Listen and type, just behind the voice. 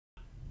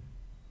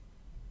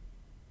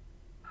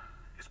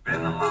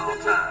been a long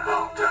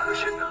time. We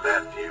shouldn't have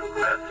left you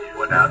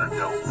without a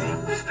dope beat.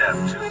 Step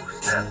two,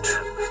 step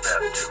two,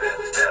 step two,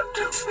 step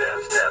two,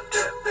 step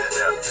two.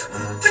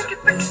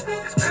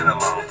 It's been a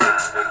long time.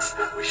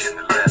 We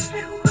shouldn't have left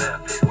you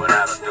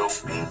without a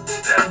dope beat.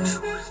 Step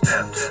two,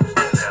 step two,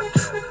 step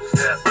two,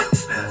 step two,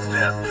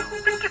 step two.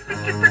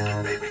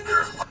 Baby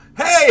girl.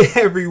 Hey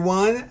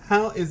everyone,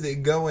 how is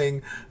it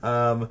going?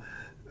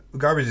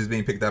 Garbage is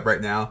being picked up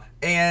right now,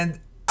 and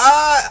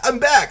I'm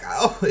back.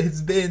 Oh,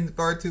 it's been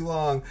far too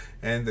long,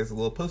 and there's a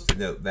little post-it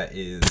note that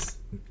is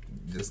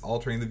just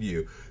altering the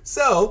view.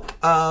 So,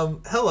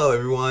 hello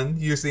everyone.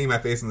 You're seeing my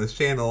face on this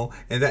channel,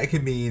 and that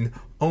can mean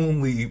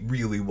only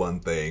really one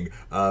thing.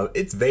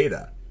 It's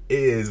VEDA. It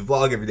is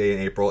Vlog Every Day in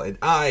April, and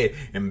I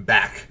am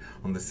back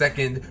on the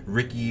Second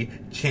Ricky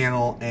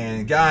channel.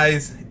 And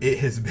guys,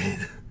 it's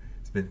been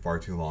far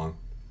too long.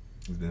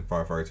 It's been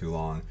far too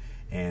long.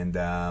 And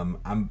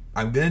I'm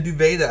gonna do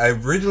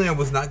VEDA. Originally I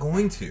was not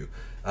going to,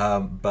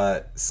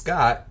 but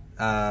Scott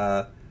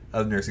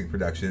of Nursing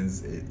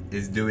Productions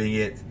is doing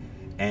it,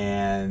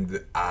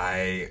 and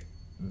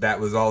that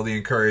was all the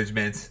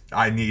encouragement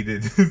I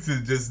needed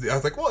to just. I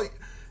was like, well, I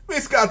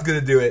mean, Scott's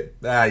gonna do it.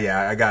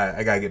 Yeah, I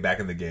gotta get back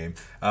in the game.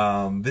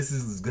 This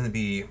is gonna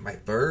be my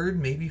third,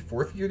 maybe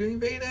fourth year doing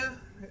VEDA.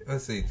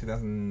 Let's see,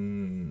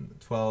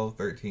 2012,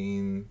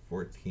 13,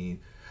 14.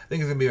 I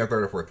think it's gonna be my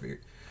third or fourth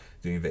year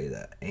doing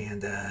VEDA,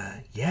 and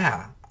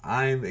yeah,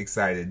 I'm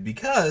excited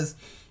because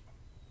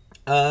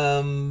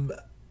I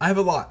have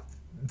a lot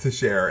to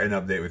share and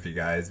update with you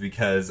guys,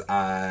 because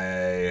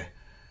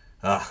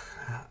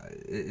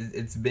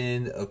it's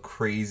been a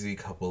crazy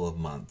couple of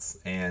months,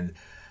 and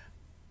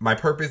my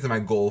purpose and my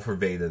goal for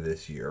VEDA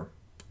this year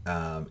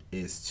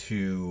is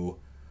to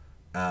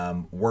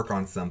work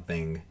on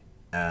something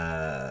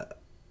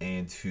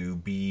and to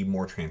be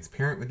more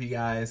transparent with you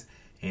guys,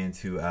 and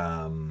to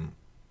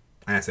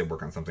and I say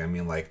work on something, I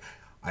mean, like,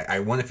 I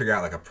want to figure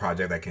out like a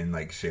project I can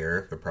like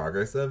share the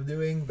progress of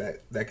doing.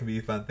 That can be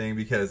a fun thing,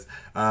 because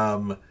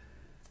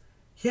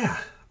yeah,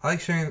 I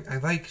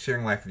like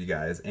sharing life with you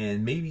guys,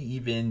 and maybe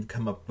even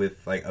come up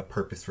with like a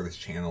purpose for this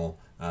channel,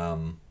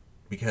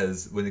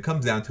 because when it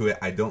comes down to it,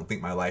 I don't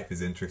think my life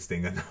is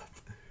interesting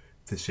enough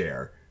to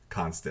share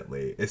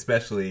constantly,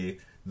 especially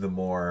the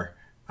more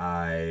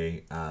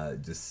I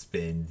just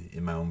spend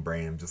in my own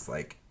brain. I'm just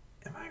like,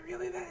 am I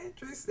really that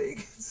interesting?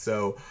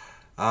 So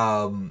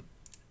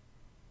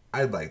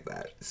I'd like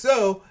that.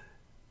 So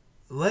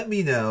let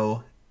me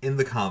know in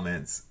the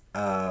comments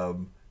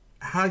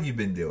how you've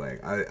been doing.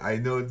 I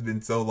know it's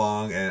been so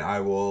long, and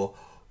I will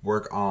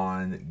work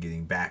on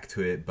getting back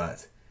to it,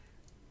 but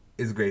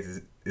it's great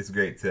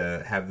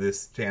to have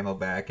this channel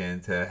back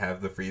and to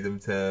have the freedom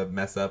to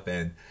mess up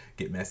and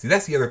get messy.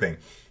 That's the other thing.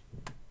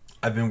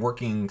 I've been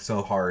working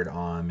so hard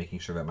on making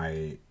sure that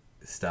my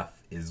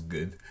stuff is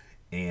good,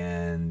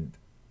 and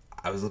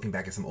I was looking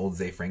back at some old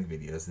Zay Frank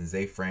videos, and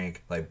Zay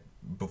Frank, like,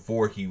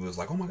 before he was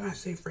like, oh my gosh,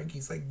 Zay Frank,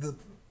 he's like the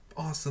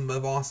awesome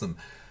of awesome.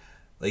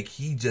 Like,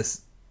 he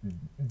just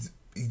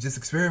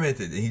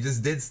experimented, and he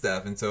just did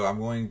stuff, and so I'm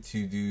going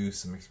to do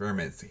some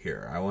experiments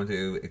here. I want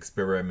to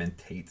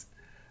experimentate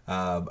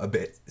a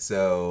bit.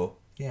 So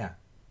yeah,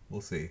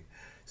 we'll see.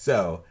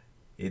 So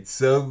it's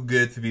so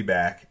good to be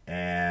back,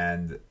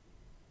 and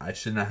I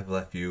should not have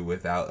left you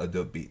without a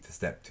dope beat to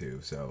step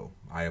two, so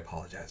I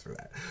apologize for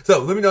that.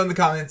 So let me know in the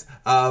comments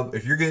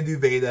if you're gonna do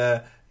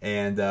VEDA,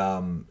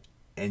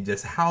 and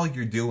just how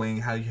you're doing,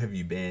 how have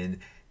you been,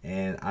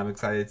 and I'm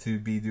excited to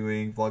be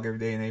doing Vlog Every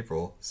Day in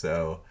April.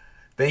 So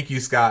thank you,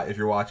 Scott, if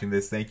you're watching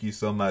this. Thank you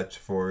so much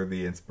for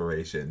the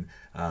inspiration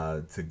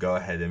to go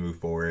ahead and move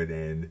forward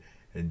and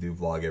do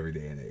Vlog Every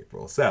Day in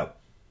April. So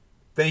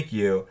thank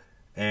you,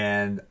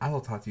 and I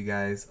will talk to you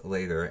guys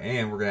later.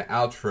 And we're gonna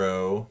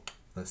outro.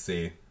 Let's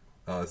see.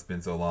 Oh, it's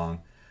been so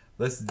long.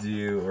 We're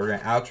gonna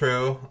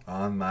outro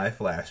on my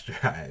flash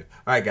drive.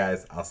 Alright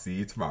guys, I'll see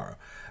you tomorrow.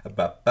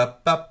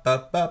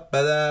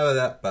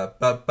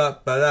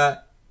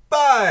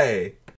 Bye!